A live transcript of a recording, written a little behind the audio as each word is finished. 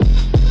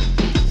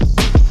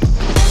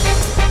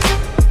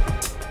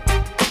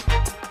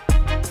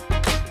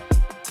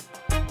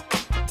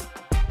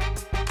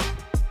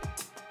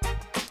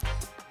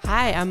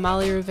I'm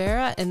Molly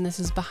Rivera, and this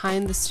is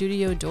Behind the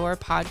Studio Door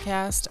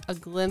podcast, a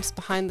glimpse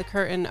behind the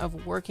curtain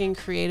of working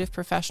creative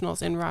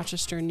professionals in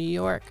Rochester, New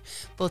York,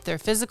 both their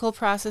physical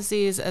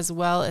processes as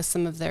well as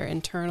some of their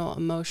internal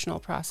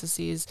emotional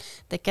processes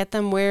that get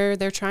them where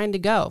they're trying to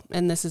go.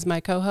 And this is my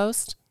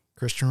co-host,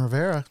 Christian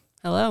Rivera.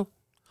 Hello.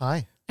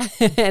 Hi.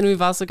 And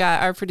we've also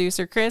got our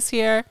producer, Chris,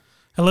 here.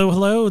 Hello,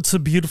 hello. It's a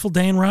beautiful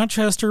day in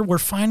Rochester. We're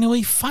finally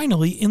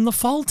in the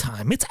fall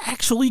time. It's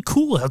actually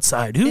cool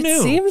outside. Who knew?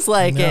 It seems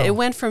like it. It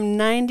went from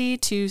 90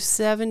 to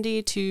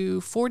 70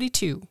 to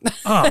 42.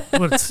 Oh,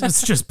 well,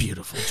 it's just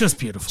beautiful. Just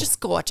beautiful. Just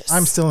gorgeous.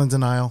 I'm still in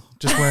denial,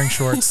 just wearing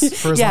shorts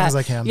for as long as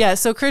I can. Yeah,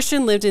 so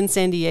Christian lived in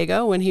San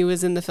Diego when he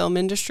was in the film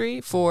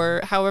industry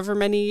for however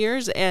many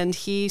years, and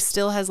he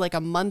still has like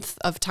a month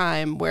of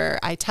time where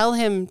I tell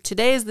him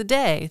today is the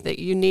day that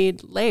you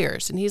need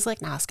layers, and he's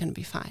like, nah, it's going to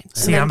be fine.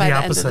 See, I'm the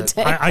opposite.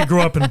 I grew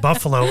up in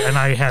Buffalo, and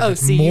I had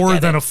more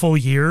than a full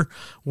year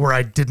where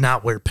I did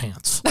not wear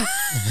pants.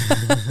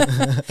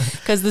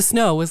 Because the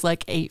snow was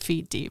like 8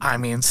 feet deep. I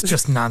mean, it's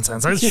just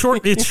nonsense.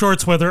 It's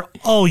shorts weather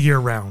all year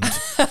round.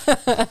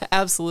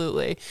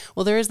 Absolutely.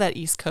 Well, there is that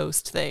East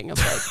Coast thing of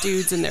like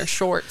dudes in their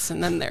shorts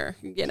and then their,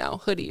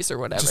 hoodies or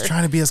whatever. Just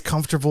trying to be as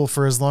comfortable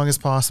for as long as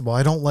possible.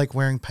 I don't like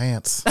wearing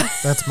pants.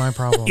 That's my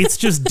problem. It's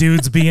just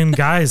dudes being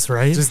guys,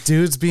 right? Just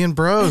dudes being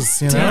bros,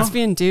 Dudes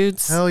being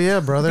dudes. Hell yeah,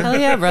 brother. Hell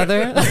yeah,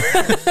 brother.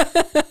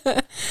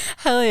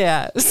 Hell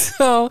yeah.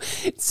 So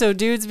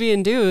dudes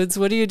being dudes,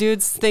 what do you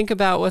dudes think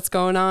about what's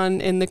going on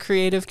in the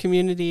creative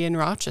community in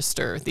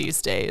Rochester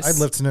these days?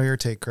 I'd love to know your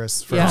take,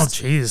 Chris. First. Yeah. Oh,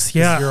 geez.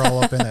 Yeah. You're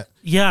all up in it.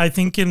 Yeah, I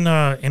think in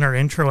our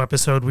intro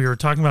episode, we were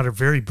talking about it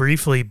very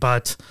briefly,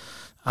 but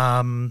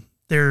I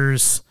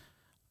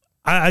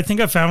think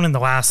I found in the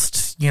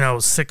last,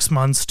 6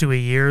 months to a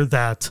year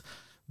that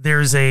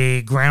there's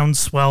a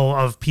groundswell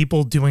of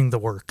people doing the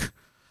work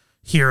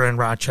here in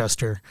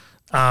Rochester.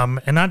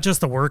 And not just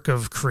the work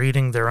of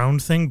creating their own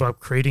thing, but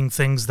creating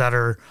things that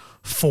are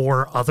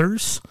for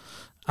others.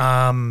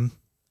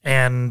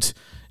 And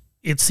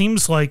it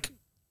seems like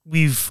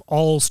we've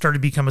all started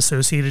to become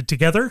associated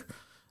together.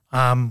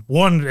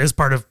 One as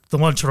part of the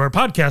Lunch at Our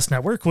Podcast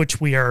Network,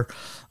 which we are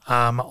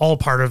all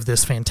part of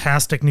this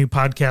fantastic new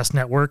podcast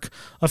network,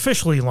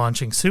 officially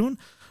launching soon.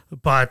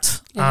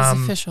 But it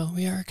is official.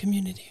 We are a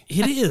community.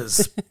 It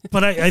is.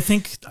 But I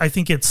think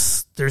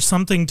there's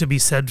something to be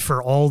said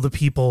for all the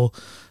people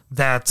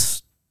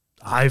that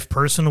I've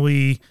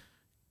personally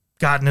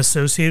gotten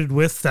associated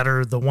with that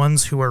are the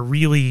ones who are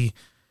really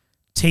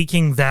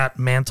taking that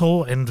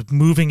mantle and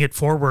moving it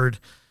forward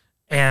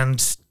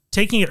and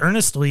taking it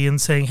earnestly and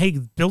saying, hey,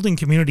 building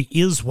community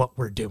is what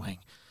we're doing.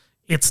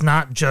 It's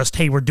not just,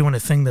 hey, we're doing a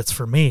thing that's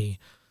for me.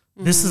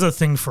 Mm-hmm. This is a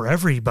thing for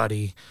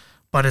everybody,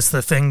 but it's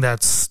the thing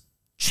that's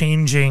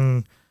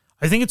changing.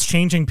 I think it's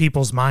changing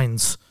people's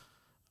minds.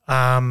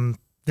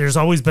 There's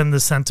always been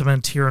this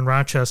sentiment here in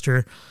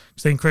Rochester.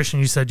 I think, Christian,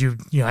 you said you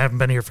haven't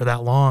been here for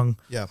that long.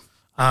 Yeah.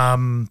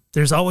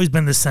 There's always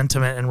been this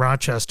sentiment in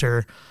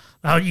Rochester.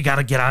 Oh, you got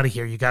to get out of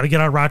here. You got to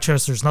get out of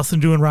Rochester. There's nothing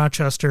to do in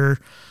Rochester.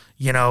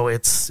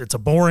 It's a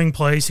boring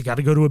place. You got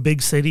to go to a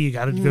big city. You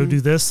got to go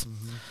do this.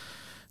 Mm-hmm.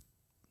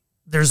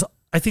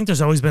 I think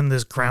there's always been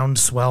this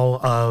groundswell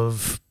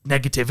of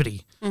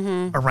negativity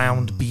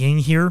around being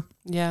here.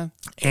 Yeah.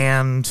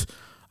 And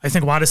I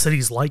think a lot of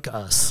cities like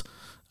us,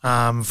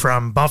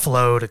 from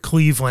Buffalo to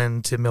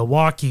Cleveland to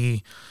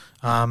Milwaukee,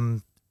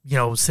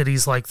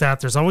 cities like that,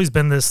 there's always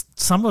been this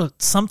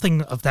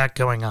something of that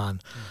going on.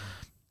 Mm-hmm.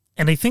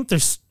 And I think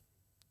there's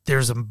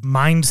a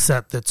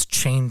mindset that's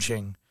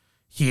changing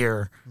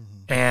here.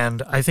 Mm-hmm.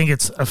 And I think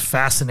it's a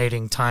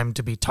fascinating time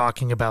to be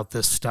talking about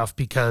this stuff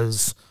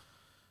because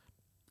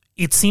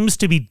it seems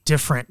to be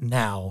different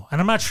now.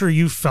 And I'm not sure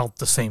you felt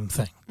the same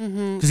thing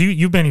because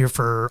you've been here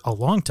for a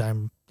long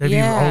time. Have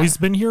you always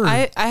been here?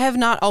 I have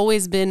not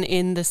always been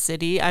in the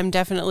city. I'm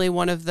definitely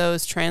one of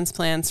those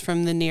transplants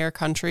from the near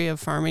country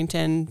of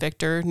Farmington,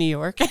 Victor, New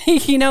York,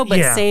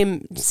 but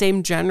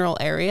same general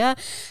area.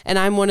 And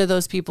I'm one of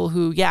those people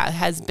who,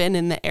 has been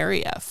in the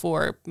area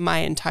for my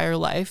entire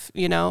life,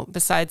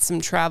 besides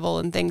some travel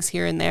and things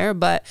here and there.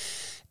 But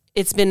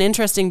it's been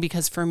interesting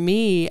because for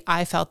me,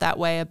 I felt that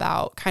way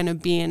about kind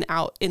of being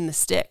out in the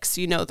sticks,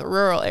 the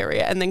rural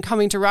area. And then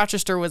coming to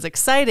Rochester was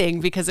exciting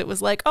because it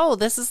was like, oh,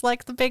 this is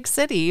like the big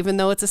city, even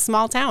though it's a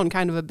small town,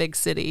 kind of a big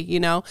city,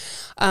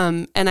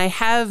 And I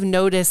have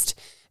noticed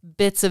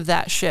bits of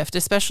that shift,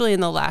 especially in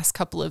the last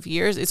couple of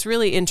years. It's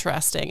really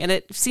interesting. And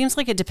it seems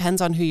like it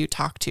depends on who you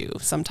talk to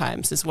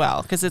sometimes as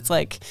well. Because it's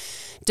like,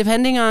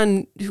 depending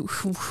on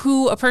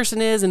who a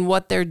person is and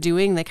what they're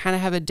doing, they kind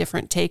of have a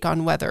different take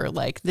on whether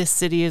like this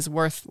city is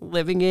worth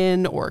living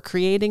in or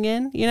creating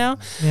in, Yeah.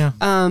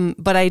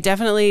 But I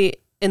definitely,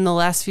 in the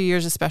last few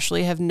years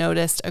especially, have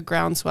noticed a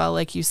groundswell,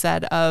 like you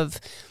said, of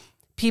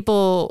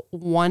people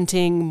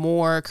wanting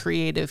more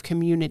creative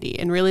community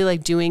and really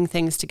like doing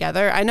things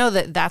together. I know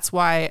that that's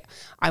why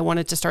I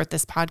wanted to start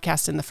this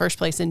podcast in the first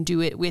place and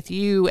do it with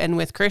you and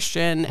with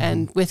Christian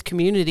and with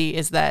community,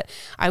 is that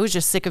I was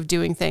just sick of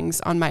doing things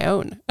on my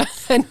own.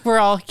 and we're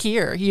all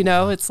here,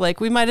 it's like,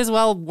 we might as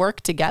well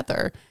work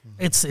together.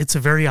 It's a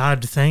very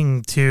odd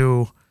thing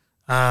to,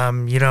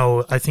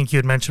 I think you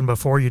had mentioned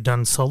before you'd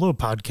done solo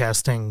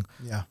podcasting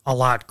a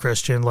lot,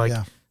 Christian. Like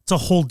it's a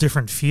whole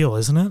different feel,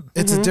 isn't it?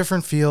 It's a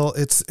different feel.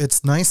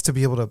 It's nice to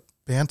be able to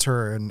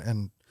banter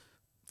and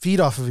feed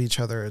off of each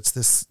other. It's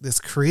this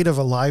creative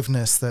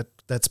aliveness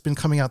that's been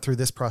coming out through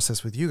this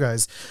process with you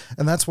guys.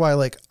 And that's why,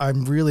 like,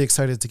 I'm really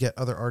excited to get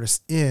other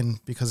artists in,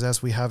 because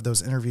as we have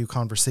those interview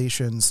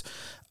conversations,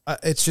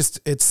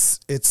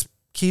 it's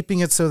keeping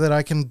it so that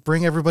I can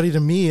bring everybody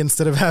to me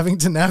instead of having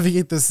to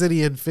navigate the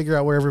city and figure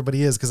out where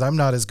everybody is, because I'm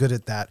not as good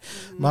at that.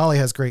 Molly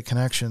has great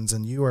connections,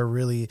 and you are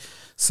really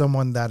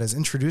someone that has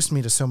introduced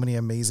me to so many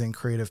amazing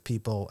creative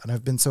people. And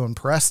I've been so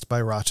impressed by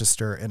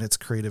Rochester and its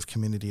creative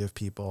community of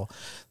people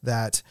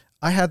that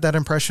I had that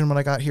impression when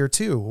I got here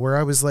too, where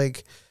I was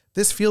like,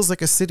 this feels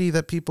like a city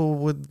that people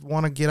would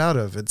want to get out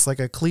of. It's like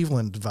a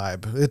Cleveland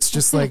vibe. It's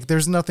just like,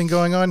 there's nothing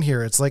going on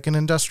here. It's like an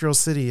industrial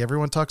city.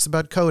 Everyone talks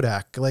about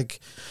Kodak.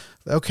 Like,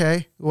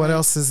 okay, what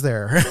else is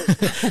there?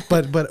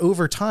 But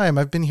over time,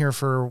 I've been here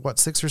for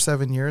 6 or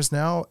 7 years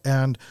now.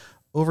 And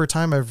over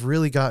time, I've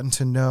really gotten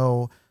to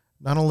know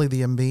not only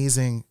the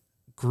amazing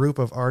group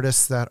of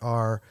artists that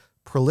are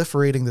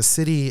proliferating the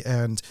city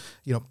and,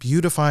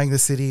 beautifying the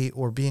city,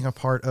 or being a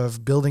part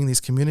of building these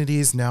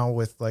communities now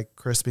with like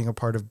Chris being a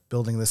part of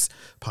building this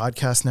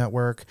podcast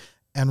network,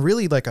 and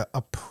really like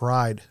a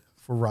pride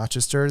for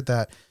Rochester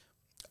that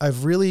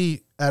I've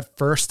really at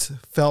first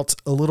felt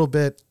a little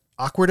bit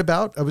awkward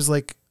about. I was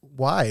like,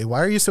 why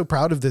are you so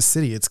proud of this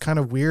city? It's kind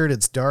of weird.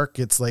 It's dark.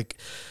 It's like,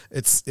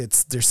 it's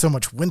there's so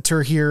much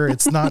winter here.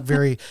 It's not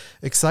very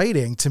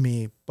exciting to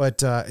me,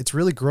 but it's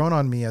really grown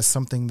on me as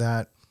something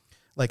that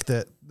like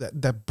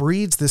that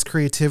breeds this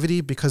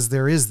creativity, because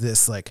there is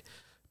this like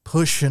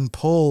push and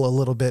pull a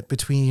little bit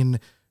between,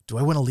 do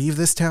I want to leave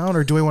this town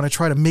or do I want to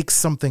try to make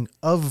something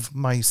of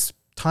my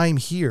time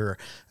here?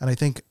 And I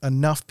think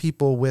enough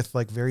people with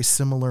like very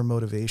similar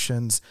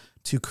motivations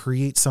to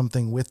create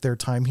something with their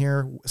time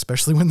here,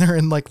 especially when they're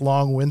in like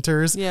long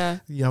winters,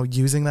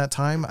 using that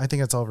time. I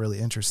think it's all really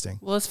interesting.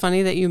 Well, it's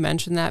funny that you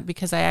mentioned that,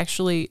 because I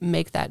actually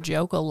make that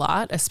joke a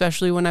lot,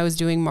 especially when I was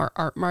doing more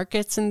art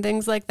markets and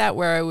things like that,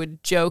 where I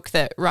would joke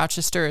that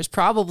Rochester has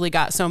probably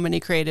got so many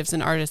creatives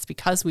and artists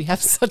because we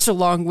have such a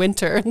long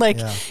winter. Like,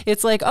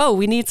 it's like, oh,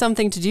 we need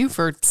something to do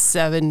for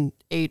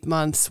 7-8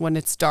 months when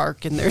it's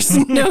dark and there's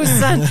no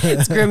sun.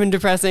 It's grim and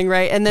depressing,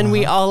 right? And then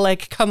we all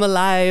like come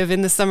alive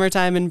in the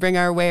summertime and bring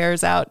our wares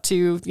out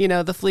to,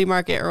 the flea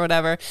market or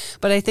whatever.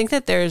 But I think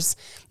that there's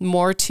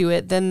more to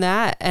it than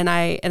that. And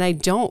I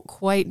don't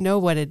quite know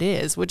what it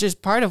is, which is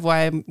part of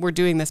why we're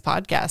doing this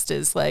podcast.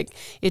 Is like,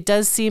 it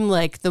does seem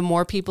like the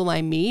more people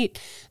I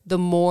meet, the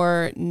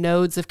more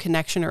nodes of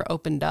connection are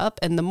opened up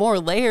and the more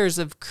layers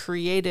of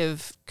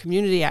creative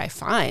community I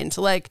find.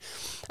 Like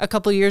a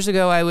couple years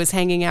ago, I was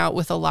hanging out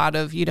with a lot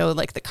of,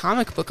 like the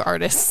comic book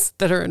artists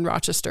that are in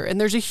Rochester, and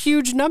there's a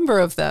huge number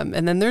of them.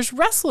 And then there's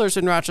wrestlers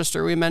in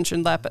Rochester. We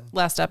mentioned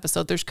last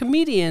episode, there's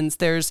comedians,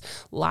 there's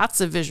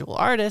lots of visual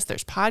artists,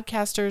 there's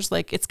podcasters.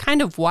 Like, it's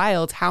kind of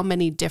wild how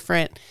many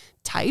different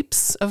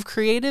types of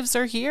creatives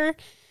are here.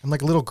 And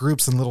like little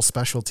groups and little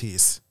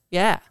specialties.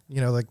 Yeah.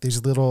 Like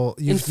these little...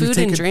 Food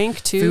and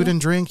drink, too. Food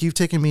and drink. You've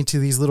taken me to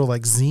these little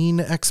like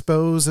zine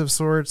expos of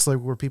sorts, like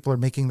where people are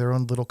making their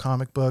own little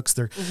comic books.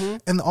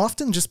 And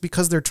often just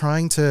because they're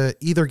trying to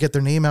either get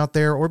their name out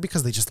there or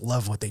because they just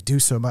love what they do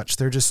so much,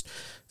 they're just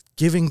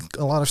giving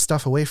a lot of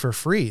stuff away for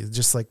free.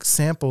 Just like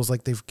samples,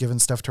 like they've given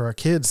stuff to our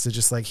kids to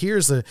just like,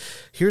 here's a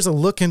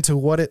look into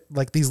what it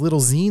like these little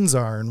zines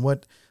are and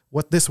what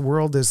this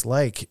world is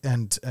like,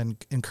 and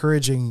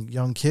encouraging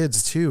young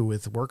kids too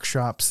with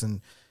workshops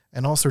and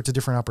all sorts of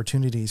different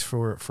opportunities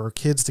for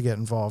kids to get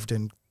involved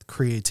in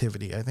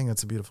creativity. I think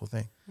that's a beautiful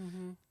thing.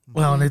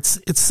 Well, and it's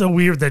so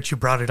weird that you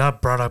brought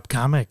up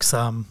comics.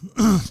 I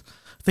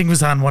think it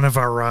was on one of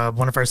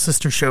our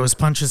sister shows,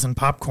 Punches and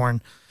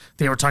Popcorn.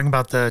 They were talking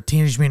about the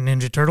Teenage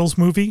Mutant Ninja Turtles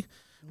movie,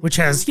 which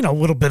has, a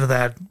little bit of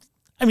that,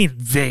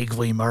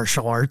 vaguely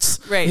martial arts.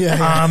 Right.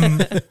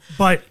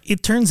 But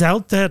it turns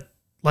out that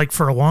like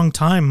for a long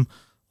time,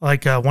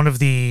 like one of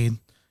the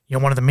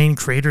main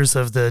creators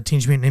of the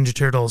Teenage Mutant Ninja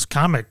Turtles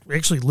comic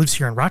actually lives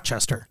here in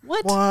Rochester.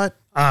 What?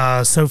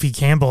 Sophie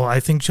Campbell.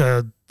 I think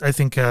I'm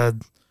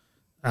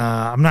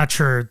not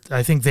sure.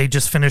 I think they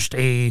just finished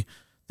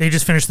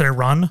their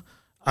run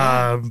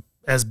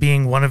as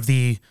being one of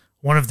the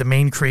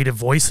main creative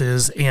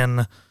voices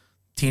in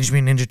Teenage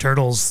Mutant Ninja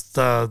Turtles,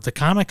 the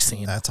comic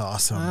scene. That's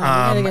awesome. We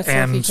gotta get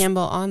Sophie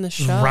Campbell on the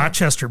show.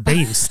 Rochester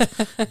based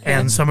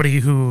and somebody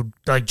who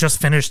like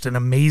just finished an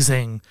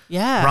amazing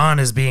run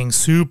is being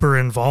super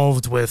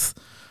involved with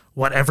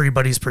what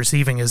everybody's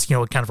perceiving as,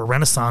 kind of a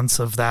renaissance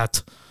of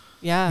that.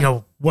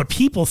 Yeah. What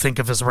people think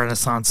of as a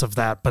renaissance of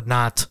that, but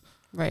not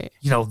right.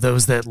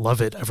 Those that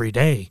love it every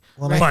day.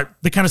 Well, but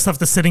the kind of stuff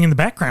that's sitting in the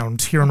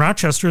background here in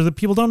Rochester that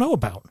people don't know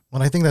about.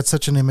 Well, I think that's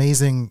such an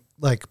amazing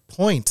like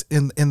point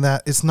in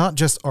that it's not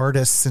just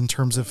artists in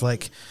terms of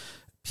like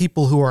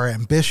people who are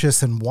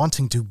ambitious and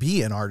wanting to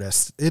be an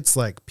artist. It's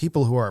like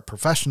people who are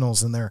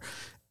professionals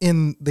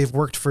and they've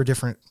worked for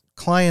different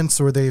clients,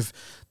 or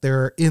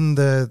they're in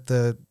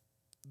the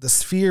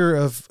sphere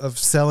of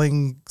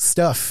selling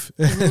stuff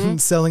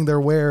and selling their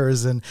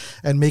wares and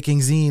making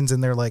zines,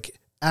 and they're like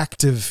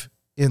active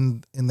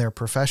in their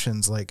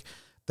professions. Like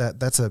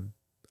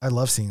I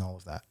love seeing all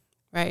of that.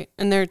 Right.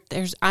 And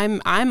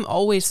I'm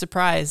always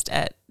surprised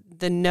at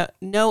the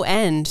no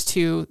end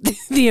to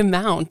the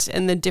amount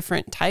and the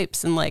different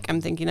types. And like, I'm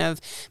thinking of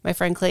my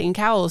friend Clayton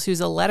Cowles, who's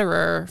a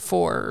letterer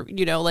for,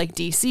 like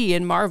DC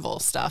and Marvel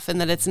stuff.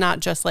 And that it's not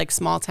just like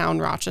small town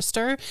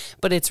Rochester,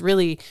 but it's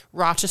really,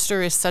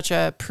 Rochester is such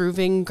a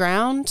proving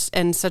ground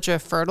and such a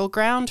fertile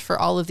ground for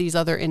all of these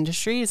other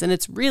industries. And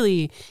it's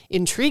really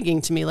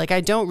intriguing to me. Like,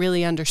 I don't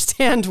really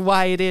understand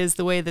why it is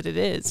the way that it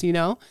is,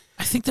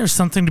 I think there's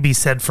something to be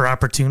said for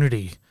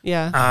opportunity.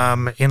 Yeah.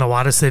 In a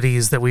lot of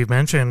cities that we've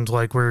mentioned,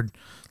 like you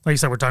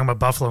said, we're talking about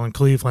Buffalo and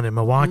Cleveland and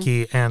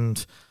Milwaukee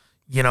and,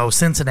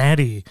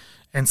 Cincinnati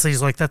and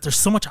cities like that. There's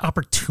so much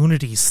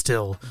opportunity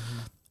still.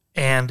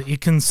 And it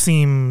can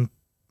seem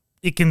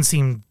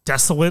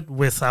desolate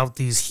without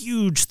these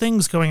huge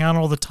things going on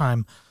all the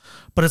time.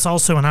 But it's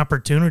also an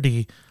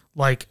opportunity,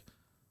 like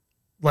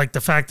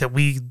the fact that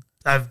we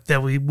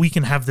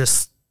can have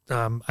this,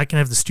 I can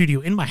have the studio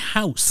in my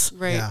house.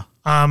 Right. Yeah.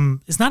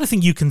 It's not a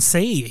thing you can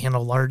say in a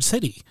large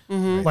city.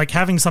 Like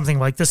having something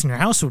like this in your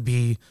house would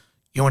be,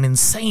 an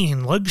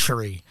insane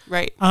luxury.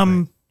 Right.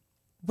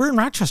 We're in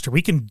Rochester.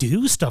 We can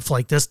do stuff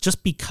like this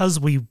just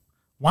because we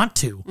want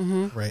to.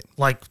 Right.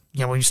 Like,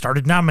 when we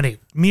started Nominate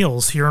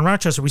Meals here in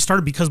Rochester, we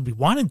started because we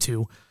wanted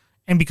to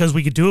and because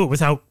we could do it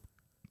without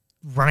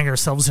running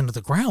ourselves into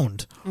the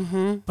ground.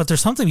 But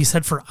there's something to be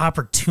said for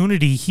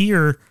opportunity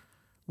here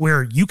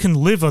where you can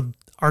live an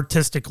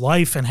artistic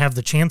life and have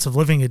the chance of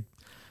living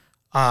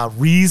a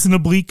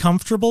reasonably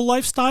comfortable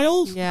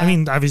lifestyle. Yeah. I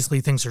mean, obviously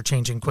things are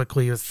changing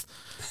quickly with,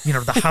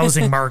 the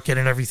housing market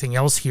and everything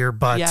else here,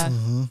 but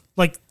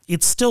like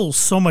it's still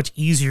so much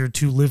easier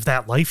to live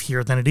that life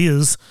here than it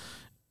is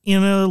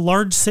in a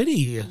large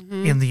city,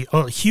 in the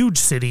huge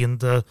city in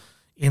the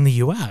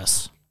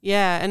US.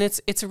 Yeah, and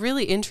it's a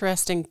really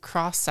interesting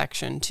cross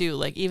section too.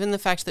 Like even the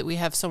fact that we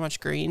have so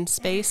much green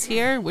space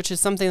here, which is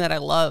something that I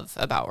love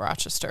about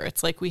Rochester.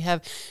 It's like we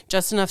have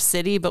just enough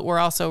city, but we're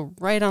also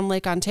right on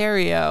Lake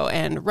Ontario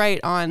and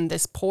right on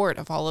this port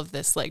of all of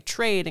this like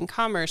trade and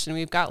commerce, and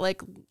we've got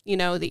like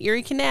the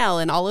Erie Canal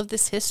and all of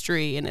this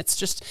history, and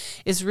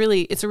it's a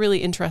really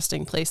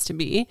interesting place to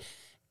be.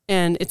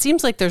 And it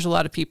seems like there's a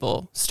lot of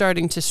people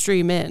starting to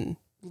stream in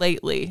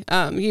lately.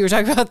 You were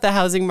talking about the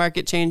housing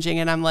market changing,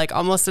 and I'm like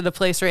almost at a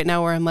place right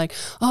now where I'm like,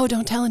 oh,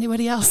 don't tell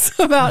anybody else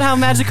about how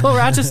magical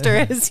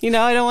Rochester is.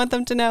 I don't want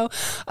them to know.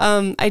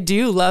 I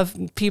do love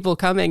people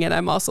coming, and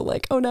I'm also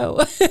like, oh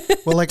no.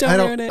 Well, like I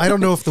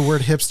don't know if the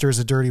word hipster is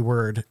a dirty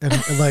word,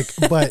 and like,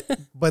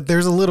 but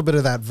there's a little bit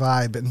of that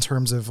vibe in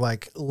terms of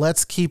like,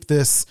 let's keep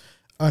this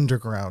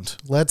underground.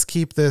 Let's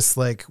keep this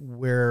like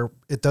where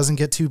it doesn't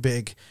get too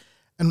big,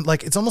 and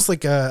like it's almost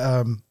like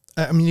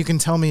I mean, you can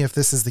tell me if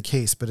this is the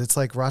case, but it's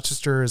like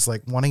Rochester is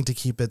like wanting to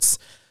keep its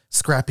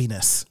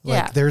scrappiness.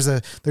 Like there's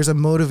a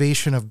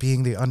motivation of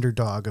being the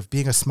underdog, of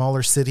being a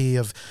smaller city,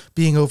 of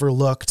being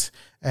overlooked,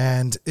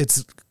 and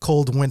it's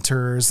cold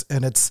winters,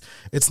 and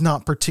it's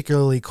not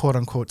particularly quote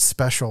unquote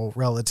special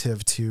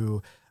relative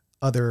to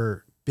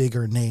other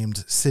bigger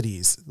named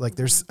cities. Like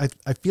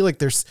I feel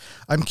like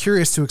I'm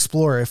curious to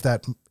explore if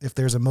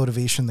there's a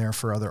motivation there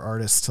for other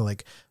artists to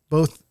like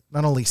both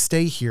not only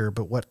stay here,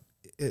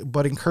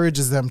 but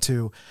encourages them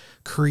to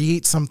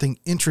create something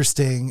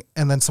interesting.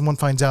 And then someone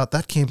finds out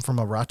that came from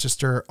a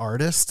Rochester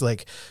artist.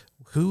 Like,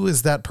 who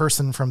is that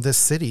person from this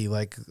city?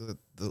 Like,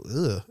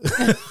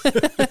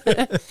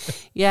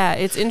 Yeah,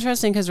 it's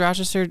interesting because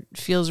Rochester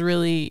feels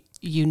really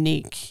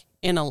unique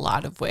in a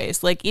lot of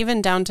ways. Like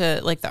even down to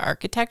like the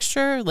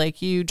architecture,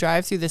 like you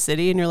drive through the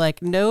city and you're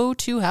like, no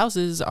two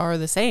houses are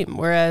the same.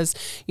 Whereas,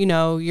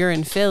 you're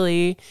in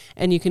Philly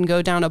and you can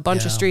go down a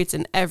bunch of streets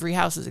and every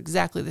house is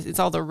exactly this. It's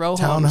all the row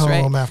homes,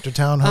 right? Townhome after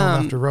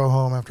townhome after row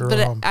home after row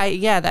home.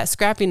 That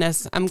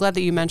scrappiness, I'm glad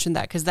that you mentioned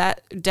that because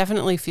that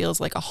definitely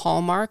feels like a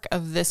hallmark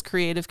of this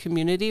creative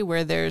community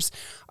where there's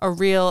a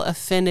real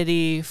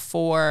affinity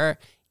for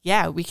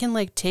we can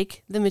like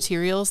take the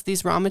materials,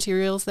 these raw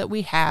materials that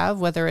we have,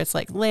 whether it's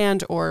like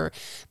land or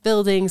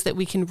buildings that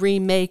we can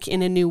remake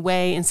in a new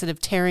way instead of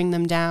tearing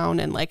them down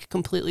and like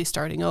completely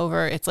starting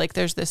over. It's like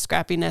there's this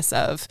scrappiness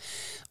of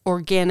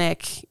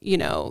organic,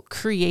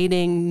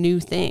 creating new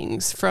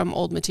things from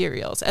old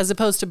materials as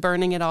opposed to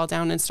burning it all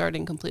down and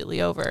starting completely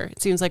over. It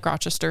seems like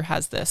Rochester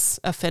has this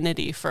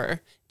affinity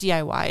for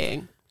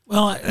DIYing.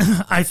 Well,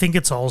 I think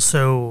it's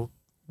also,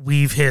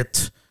 we've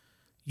hit,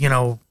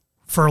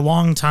 for a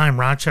long time,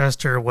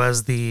 Rochester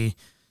was the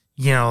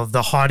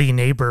haughty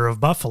neighbor of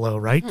Buffalo,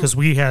 right? Because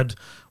we had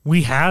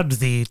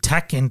the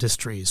tech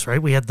industries,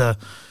 right? We had the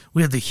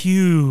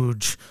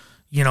huge,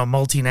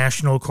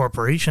 multinational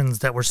corporations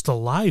that were still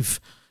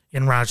alive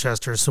in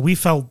Rochester. So we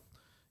felt,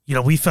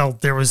 we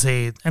felt there was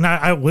and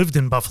I lived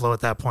in Buffalo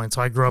at that point.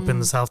 So I grew up in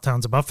the South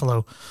Towns of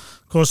Buffalo,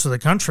 close to the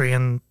country.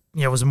 And,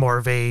 it was more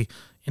of a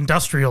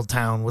industrial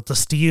town with the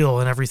steel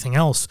and everything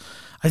else.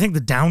 I think the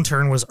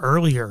downturn was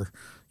earlier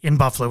in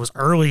Buffalo. It was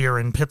earlier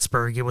in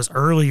Pittsburgh. It was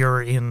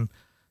earlier in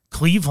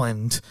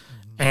Cleveland.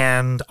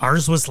 And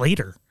ours was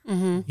later.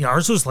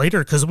 Ours was later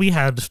because we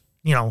had,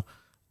 the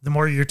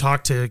more you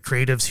talk to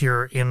creatives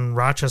here in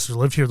Rochester,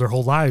 lived here their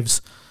whole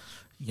lives,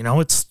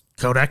 it's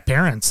Kodak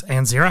parents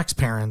and Xerox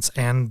parents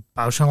and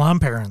Bausch & Lomb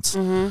parents.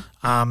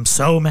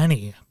 So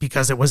many,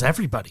 because it was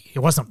everybody. It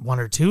wasn't one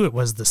or two. It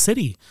was the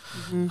city.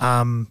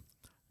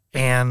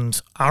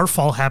 And our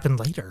fall happened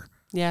later.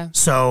 Yeah.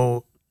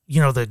 So,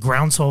 the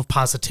groundswell of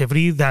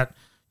positivity that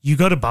you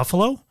go to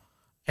Buffalo,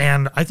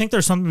 and I think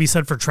there's something to be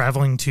said for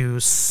traveling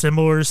to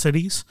similar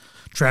cities,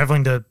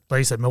 traveling to, like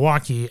I said,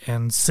 Milwaukee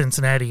and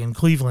Cincinnati and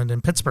Cleveland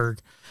and Pittsburgh.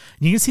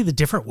 And you can see the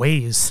different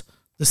ways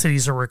the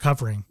cities are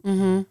recovering.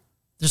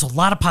 There's a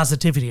lot of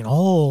positivity in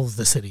all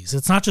the cities.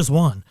 It's not just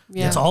one.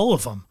 Yeah. It's all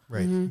of them.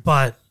 Right.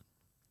 But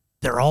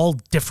they're all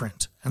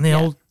different, and they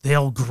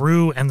all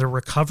grew, and they're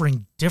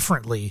recovering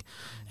differently.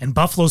 And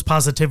Buffalo's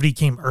positivity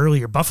came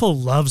earlier. Buffalo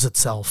loves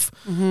itself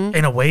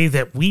in a way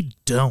that we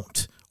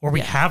don't, or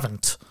we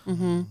haven't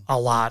a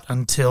lot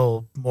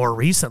until more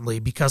recently,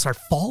 because our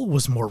fall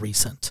was more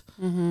recent.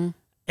 And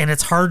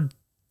it's hard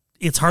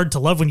to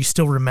love when you're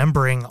still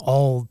remembering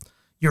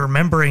you're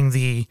remembering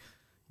the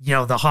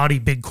haughty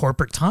big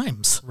corporate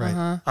times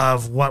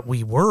of what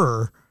we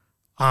were,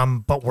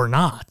 but we're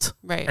not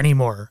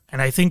anymore. And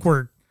I think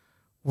we're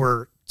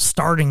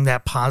starting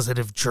that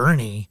positive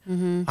journey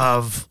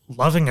of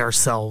loving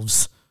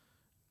ourselves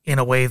in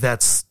a way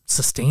that's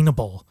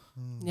sustainable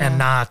and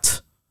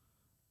not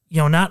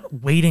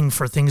waiting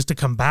for things to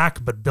come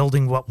back, but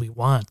building what we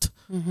want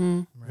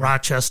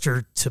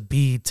Rochester to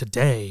be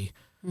today.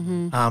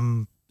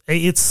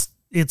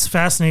 It's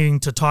fascinating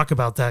to talk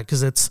about that,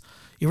 because it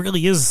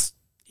really is.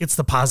 It's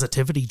the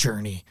positivity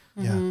journey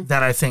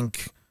that I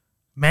think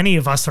many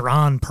of us are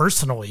on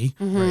personally,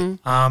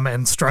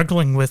 and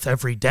struggling with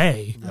every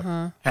day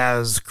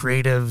as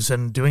creatives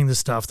and doing this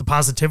stuff. The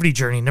positivity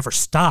journey never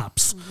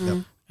stops,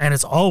 and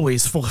it's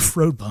always full of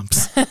road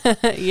bumps.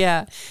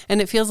 Yeah. And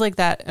it feels like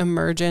that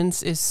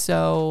emergence is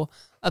so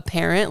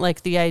apparent,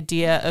 like the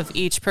idea of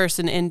each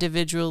person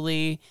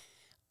individually.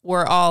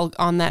 We're all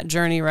on that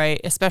journey, right?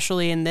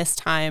 Especially in this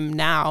time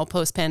now,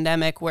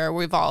 post-pandemic, where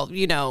we've all,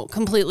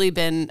 completely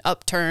been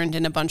upturned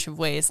in a bunch of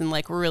ways. And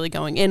like, we're really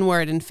going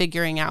inward and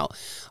figuring out,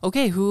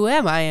 okay, who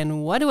am I?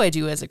 And what do I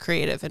do as a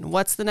creative? And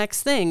what's the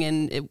next thing?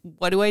 And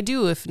what do I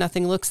do if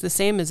nothing looks the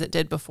same as it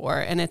did before?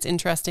 And it's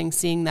interesting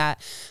seeing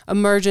that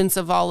emergence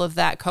of all of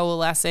that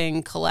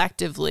coalescing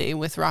collectively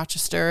with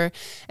Rochester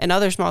and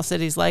other small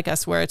cities like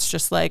us, where it's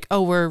just like,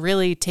 oh, we're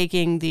really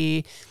taking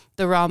the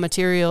raw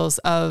materials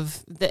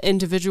of the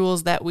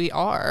individuals that we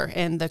are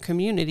and the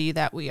community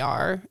that we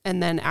are,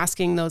 and then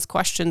asking those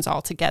questions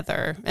all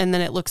together. And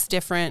then it looks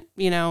different,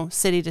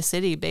 city to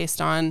city based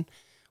on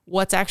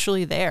what's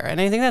actually there. And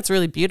I think that's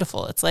really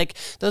beautiful. It's like,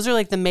 those are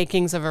like the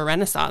makings of a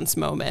Renaissance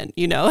moment,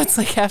 it's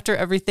like after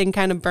everything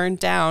kind of burnt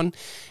down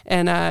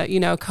and,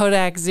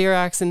 Kodak,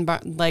 Xerox, and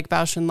like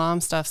Bausch & Lomb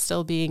stuff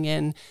still being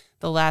in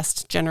the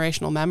last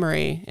generational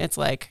memory. It's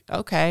like,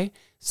 okay,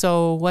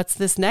 so what's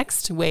this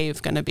next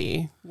wave going to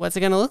be? What's it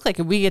going to look like?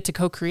 And we get to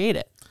co-create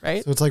it,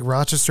 right? So it's like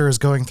Rochester is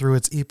going through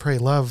its eat, pray,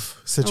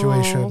 love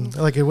situation.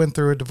 Like it went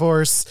through a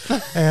divorce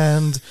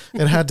and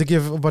it had to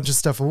give a bunch of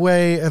stuff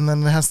away, and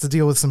then it has to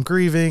deal with some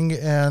grieving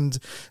and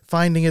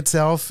finding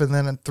itself. And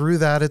then through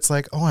that, it's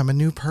like, oh, I'm a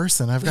new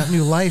person. I've got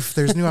new life.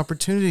 There's new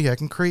opportunity. I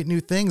can create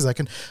new things. I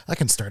can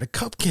start a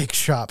cupcake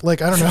shop.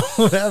 Like, I don't know,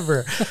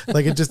 whatever.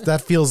 Like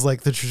that feels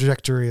like the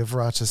trajectory of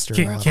Rochester.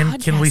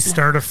 Can we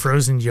start a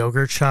frozen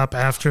yogurt shop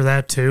after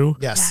that too?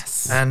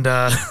 Yes. And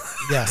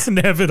yes. And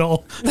have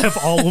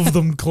all of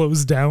them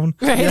closed down.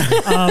 Right.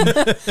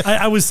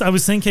 I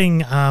was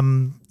thinking,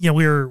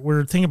 we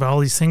were thinking about all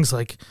these things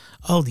like,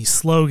 oh, these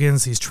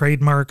slogans, these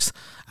trademarks.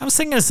 I was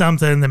thinking of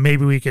something that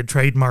maybe we could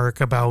trademark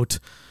about,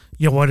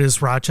 what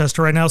is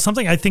Rochester right now?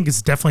 Something I think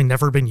has definitely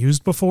never been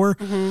used before.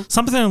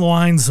 Something along the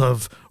lines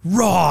of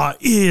 "Raw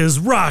is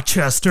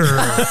Rochester."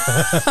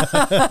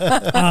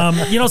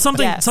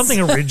 Something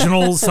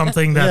original,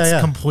 something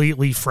that's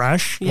completely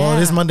fresh. Well,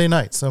 it is Monday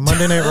night, so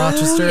Monday Night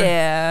Rochester.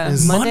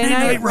 Is Monday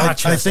Night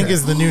Rochester. I think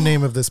is the new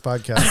name of this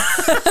podcast.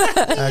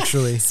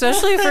 Actually,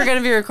 especially if we're going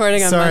to be be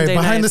recording on Monday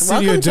behind nights. the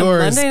studio Welcome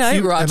doors, to Monday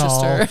Night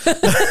Rochester.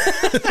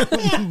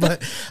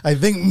 But I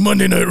think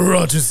Monday Night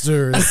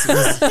Rochester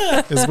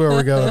is where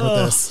we're going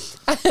with this.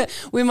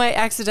 We might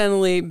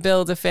accidentally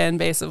build a fan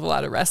base of a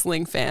lot of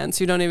wrestling fans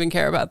who don't even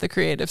care about the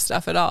creative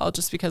stuff at all,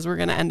 just because we're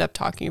going to end up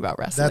talking about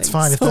wrestling. That's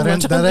fine. If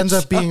that ends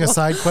up being a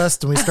side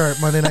quest and we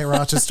start Monday Night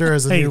Rochester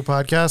as a new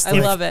podcast, I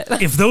love it.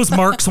 If those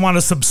marks want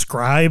to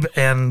subscribe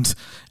and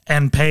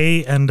and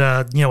pay and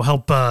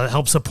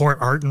help support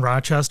art in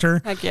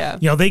Rochester. Heck yeah.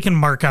 They can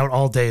mark out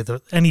all day,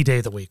 any day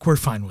of the week. We're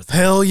fine with it.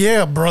 Hell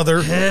yeah,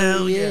 brother.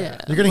 Hell yeah.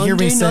 You're gonna hear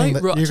me saying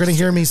that. You're gonna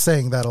hear me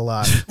saying that a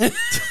lot.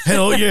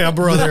 Hell yeah,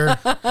 brother.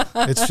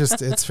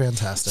 It's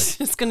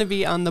fantastic. It's gonna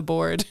be on the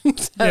board.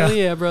 Hell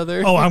yeah,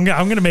 brother. Oh, I'm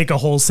gonna make a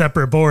whole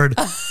separate board,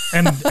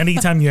 and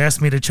anytime you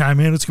ask me to chime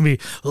in, it's gonna be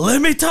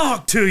let me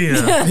talk to you.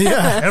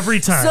 Yeah, every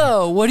time.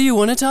 So, what do you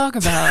want to talk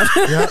about?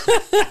 Yeah.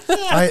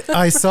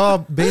 I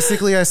saw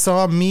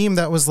a meme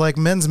that was like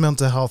men's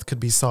mental health could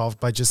be solved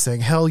by just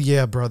saying hell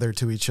yeah, brother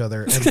to each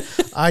other, and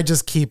I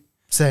just keep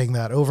saying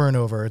that over and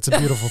over. It's a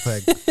beautiful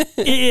thing.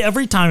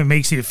 Every time it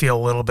makes you feel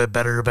a little bit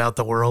better about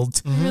the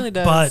world. It really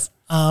does. But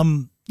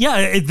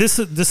this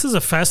is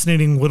a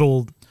fascinating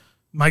little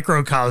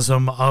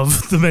microcosm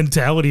of the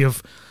mentality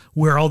of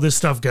where all this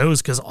stuff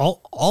goes, because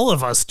all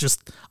of us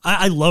just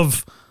I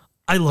love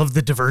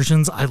the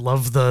diversions. I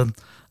love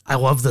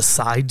the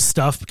side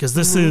stuff, because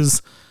this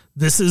is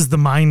the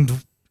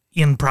mind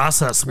in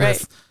process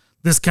with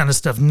this kind of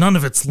stuff. None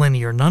of it's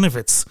linear. None of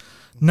it's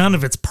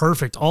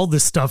perfect. All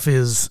this stuff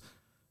is,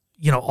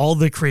 all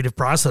the creative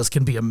process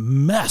can be a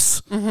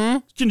mess. Mm-hmm.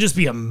 It can just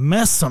be a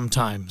mess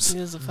sometimes. It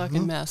is a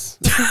fucking mess.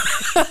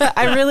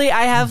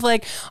 I have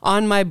like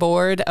on my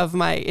board of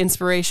my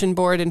inspiration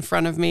board in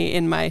front of me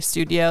in my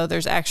studio,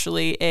 there's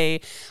actually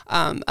a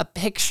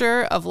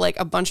picture of like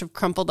a bunch of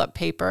crumpled up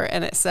paper,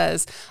 and it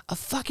says a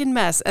fucking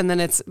mess. And then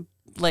it's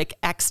like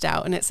X'd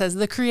out and it says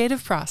the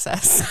creative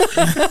process.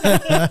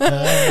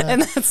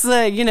 And that's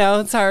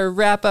it's our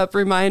wrap up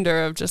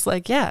reminder of just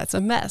like, yeah, it's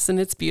a mess and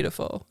it's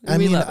beautiful. And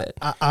we love it.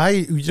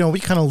 We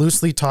kind of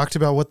loosely talked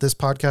about what this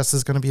podcast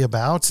is going to be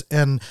about,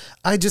 and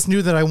I just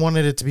knew that I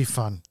wanted it to be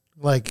fun.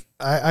 Like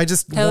I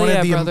just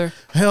wanted brother.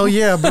 Hell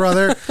yeah,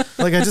 brother.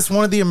 Like I just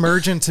wanted the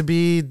emergent to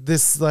be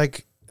this,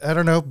 like, I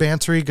don't know,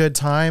 bantery good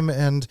time,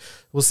 and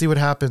we'll see what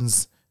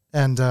happens.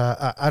 And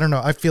I don't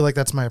know. I feel like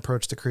that's my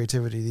approach to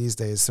creativity these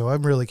days. So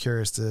I'm really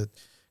curious to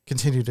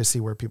continue to see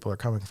where people are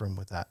coming from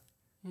with that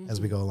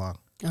as we go along.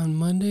 On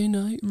Monday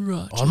Night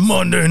Rochester.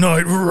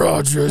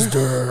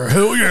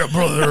 Hell yeah,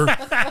 brother.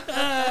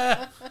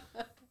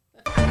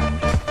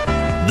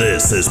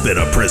 This has been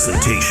a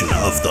presentation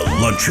of the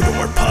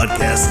Lunchador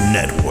Podcast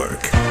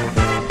Network.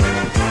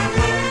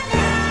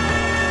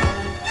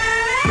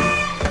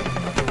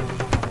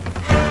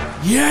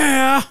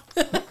 Yeah.